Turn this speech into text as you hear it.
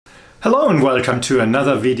Hello and welcome to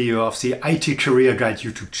another video of the IT Career Guide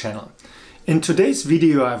YouTube channel. In today's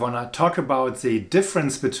video I want to talk about the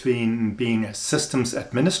difference between being a systems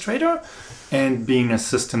administrator and being a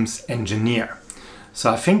systems engineer.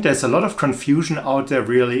 So I think there's a lot of confusion out there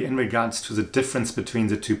really in regards to the difference between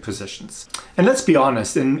the two positions. And let's be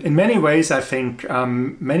honest, in many ways I think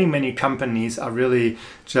many companies are really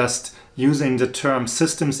just using the term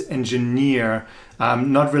systems engineer,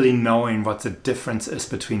 not really knowing what the difference is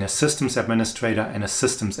between a systems administrator and a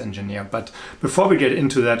systems engineer. But before we get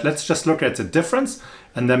into that, let's just look at the difference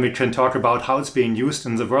and then we can talk about how it's being used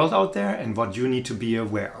in the world out there and what you need to be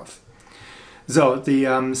aware of. So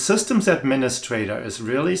the systems administrator is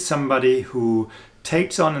really somebody who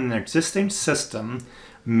takes on an existing system,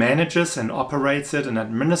 manages and operates it and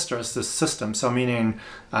administers the system. So meaning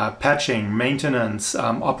patching, maintenance,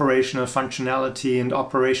 operational functionality and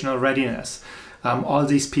operational readiness. All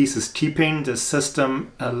these pieces, keeping the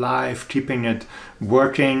system alive, keeping it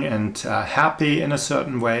working and happy in a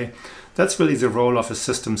certain way. That's really the role of a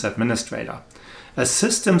systems administrator. A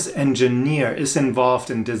systems engineer is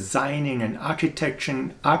involved in designing and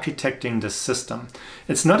architecting the system.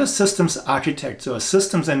 It's not a systems architect, so a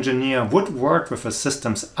systems engineer would work with a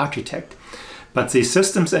systems architect. But the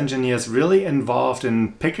systems engineer is really involved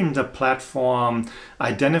in picking the platform,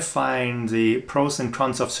 identifying the pros and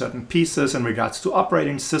cons of certain pieces in regards to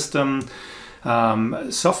operating system,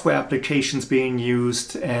 software applications being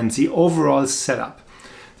used, and the overall setup.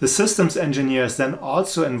 The systems engineer is then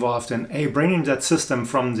also involved in bringing that system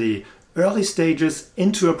from the early stages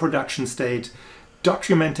into a production state,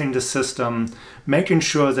 documenting the system, making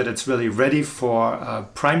sure that it's really ready for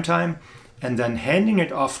prime time, and then handing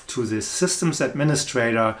it off to the systems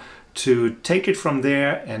administrator to take it from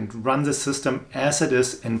there and run the system as it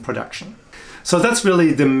is in production. So that's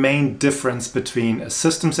really the main difference between a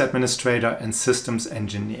systems administrator and systems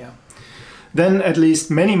engineer. Then at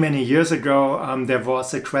least many years ago, there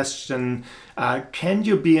was a question, can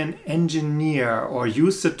you be an engineer or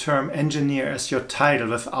use the term engineer as your title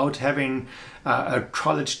without having a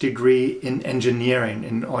college degree in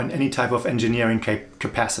engineering or in any type of engineering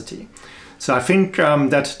capacity? So I think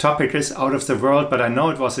that topic is out of the world, but I know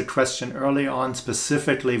it was a question early on,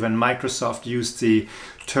 specifically when Microsoft used the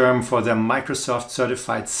term for the Microsoft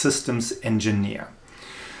Certified Systems Engineer.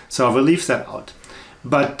 So I will leave that out.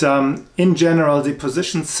 But in general, the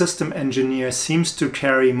position system engineer seems to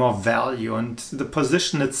carry more value, and the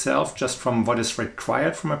position itself, just from what is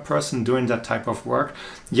required from a person doing that type of work,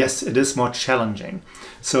 yes, it is more challenging.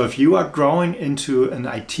 So if you are growing into an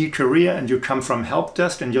IT career and you come from help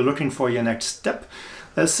desk and you're looking for your next step,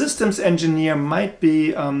 a systems engineer might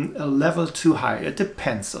be a level too high. It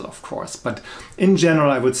depends, of course, but in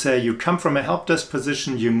general, I would say you come from a help desk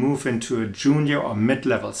position, you move into a junior or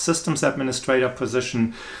mid-level systems administrator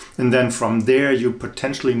position, and then from there you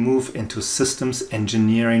potentially move into systems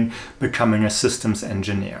engineering, becoming a systems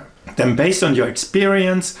engineer. Then based on your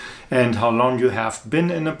experience and how long you have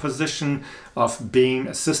been in a position of being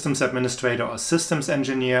a systems administrator or systems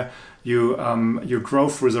engineer, you grow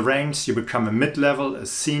through the ranks, you become a mid-level, a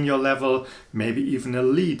senior level, maybe even a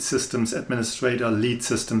lead systems administrator, lead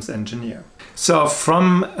systems engineer. So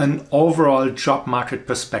from an overall job market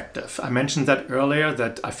perspective, I mentioned that earlier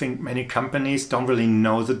that I think many companies don't really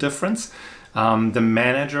know the difference. The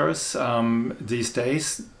managers these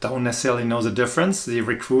days don't necessarily know the difference. The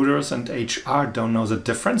recruiters and HR don't know the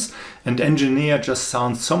difference. And engineer just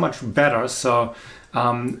sounds so much better. So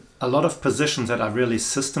a lot of positions that are really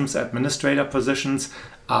systems administrator positions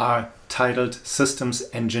are titled systems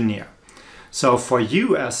engineer. So for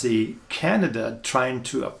you as a candidate trying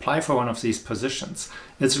to apply for one of these positions,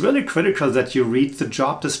 it's really critical that you read the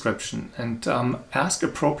job description and ask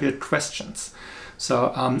appropriate questions.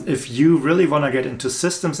 So if you really want to get into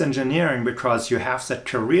systems engineering because you have that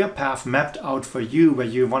career path mapped out for you where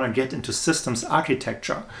you want to get into systems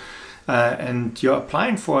architecture, and you're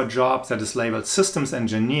applying for a job that is labeled systems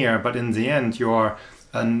engineer, but in the end you're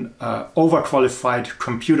an overqualified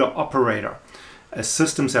computer operator, a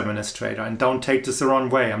systems administrator, and don't take this the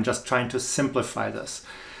wrong way, I'm just trying to simplify this.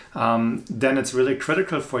 Then it's really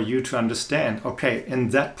critical for you to understand, okay, in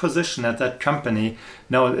that position at that company,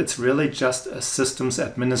 no, it's really just a systems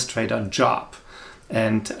administrator job.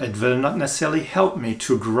 And it will not necessarily help me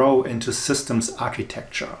to grow into systems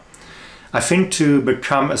architecture. I think to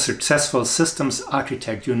become a successful systems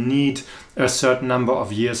architect, you need a certain number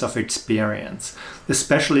of years of experience,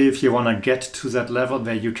 especially if you want to get to that level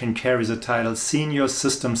where you can carry the title senior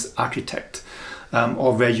systems architect.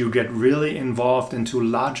 Or where you get really involved into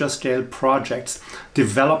larger scale projects,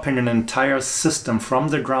 developing an entire system from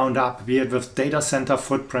the ground up, be it with data center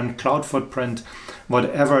footprint, cloud footprint,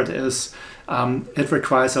 whatever it is. It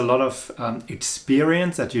requires a lot of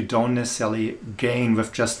experience that you don't necessarily gain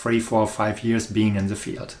with just 3, 4, 5 years being in the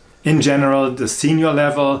field. In general, the senior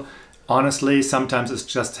level, honestly, sometimes it's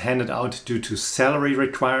just handed out due to salary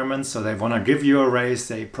requirements. So they want to give you a raise,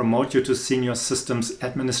 they promote you to senior systems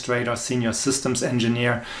administrator, senior systems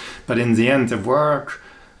engineer. But in the end, the work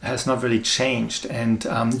has not really changed, and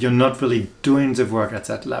you're not really doing the work at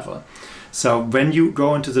that level. So when you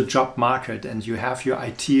go into the job market and you have your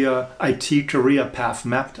IT career path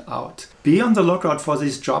mapped out, be on the lookout for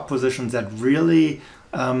these job positions that really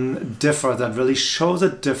differ, that really shows a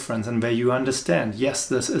difference, and where you understand, yes,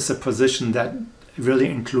 this is a position that really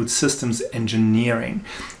includes systems engineering.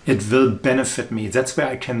 It will benefit me. That's where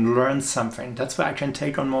I can learn something. That's where I can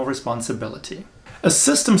take on more responsibility. A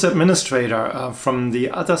systems administrator from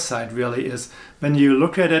the other side really is, when you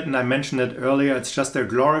look at it, and I mentioned it earlier, it's just a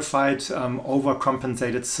glorified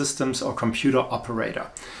overcompensated systems or computer operator.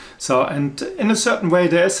 So, and in a certain way,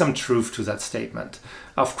 there is some truth to that statement.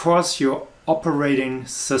 Of course, you're operating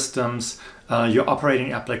systems, you're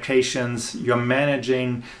operating applications, you're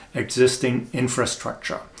managing existing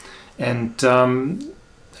infrastructure. And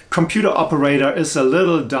computer operator is a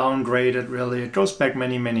little downgraded, really. It goes back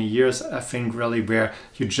many, many years, I think, really, where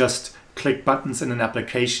you just click buttons in an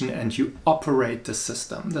application and you operate the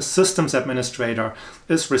system. The systems administrator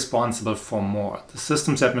is responsible for more. The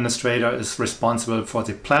systems administrator is responsible for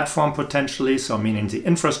the platform potentially, so meaning the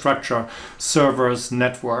infrastructure, servers,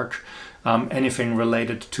 network, anything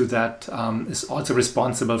related to that, is also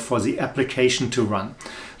responsible for the application to run.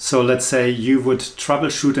 So let's say you would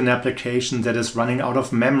troubleshoot an application that is running out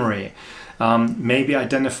of memory. Maybe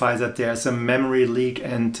identify that there's a memory leak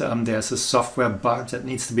and there's a software bug that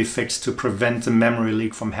needs to be fixed to prevent the memory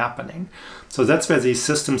leak from happening. So that's where the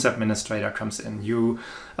systems administrator comes in. You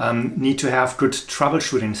need to have good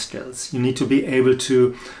troubleshooting skills. You need to be able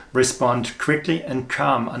to respond quickly and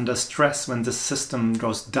calm under stress when the system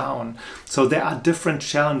goes down. So there are different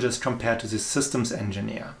challenges compared to the systems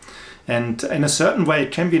engineer. And in a certain way,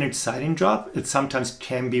 it can be an exciting job. It sometimes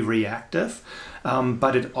can be reactive,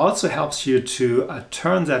 but it also helps you to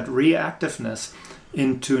turn that reactiveness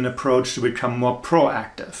into an approach to become more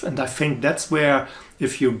proactive. And I think that's where,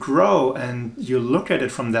 if you grow and you look at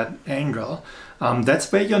it from that angle,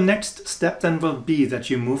 that's where your next step then will be, that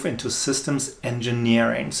you move into systems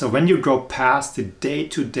engineering. So when you go past the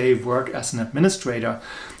day-to-day work as an administrator,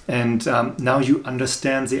 and now you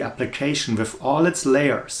understand the application with all its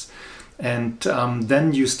layers, and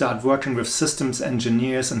then you start working with systems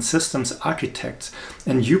engineers and systems architects,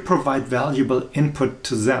 and you provide valuable input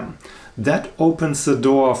to them. That opens the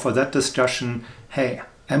door for that discussion. Hey,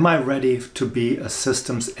 am I ready to be a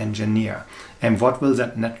systems engineer? And what will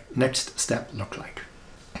that next step look like?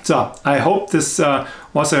 So I hope this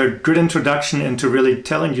was a good introduction into really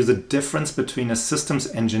telling you the difference between a systems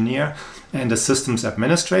engineer and a systems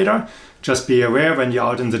administrator. Just be aware, when you're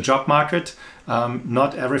out in the job market,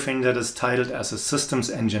 not everything that is titled as a systems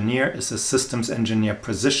engineer is a systems engineer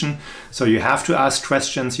position. So you have to ask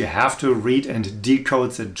questions, you have to read and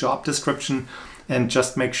decode the job description, and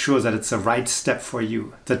just make sure that it's the right step for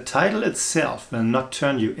you. The title itself will not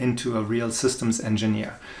turn you into a real systems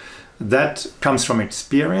engineer. That comes from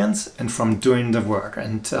experience and from doing the work.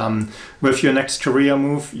 And with your next career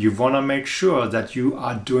move, you want to make sure that you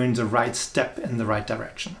are doing the right step in the right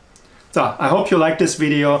direction. So I hope you like this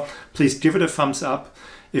video. Please give it a thumbs up.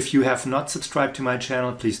 If you have not subscribed to my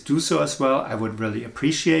channel, please do so as well. I would really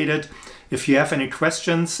appreciate it. If you have any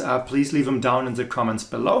questions, please leave them down in the comments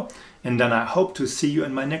below. And then I hope to see you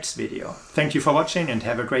in my next video. Thank you for watching and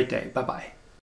have a great day. Bye-bye.